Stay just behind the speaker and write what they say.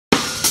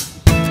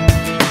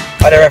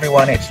Hi there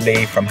everyone, it's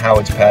Lee from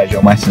Howard's Peugeot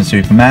and Western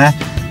Supermare.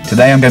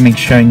 Today I'm going to be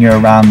showing you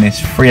around this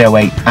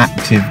 308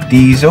 Active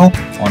Diesel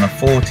on a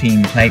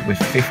 14 plate with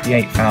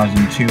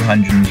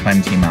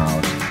 58,220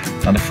 miles.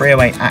 Now the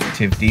 308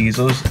 Active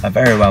Diesels are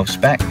very well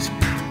spec'd,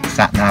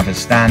 sat nav as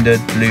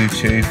standard,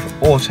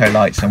 Bluetooth, auto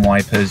lights and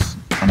wipers,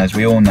 and as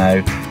we all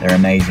know, they're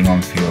amazing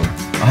on fuel.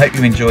 I hope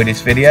you enjoyed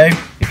this video.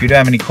 If you do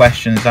have any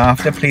questions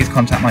after, please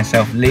contact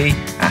myself Lee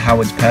at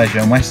Howard's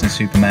Peugeot and Western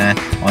Supermare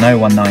on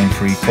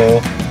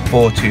 01934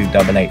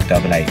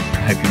 428888. I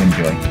hope you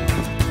enjoy.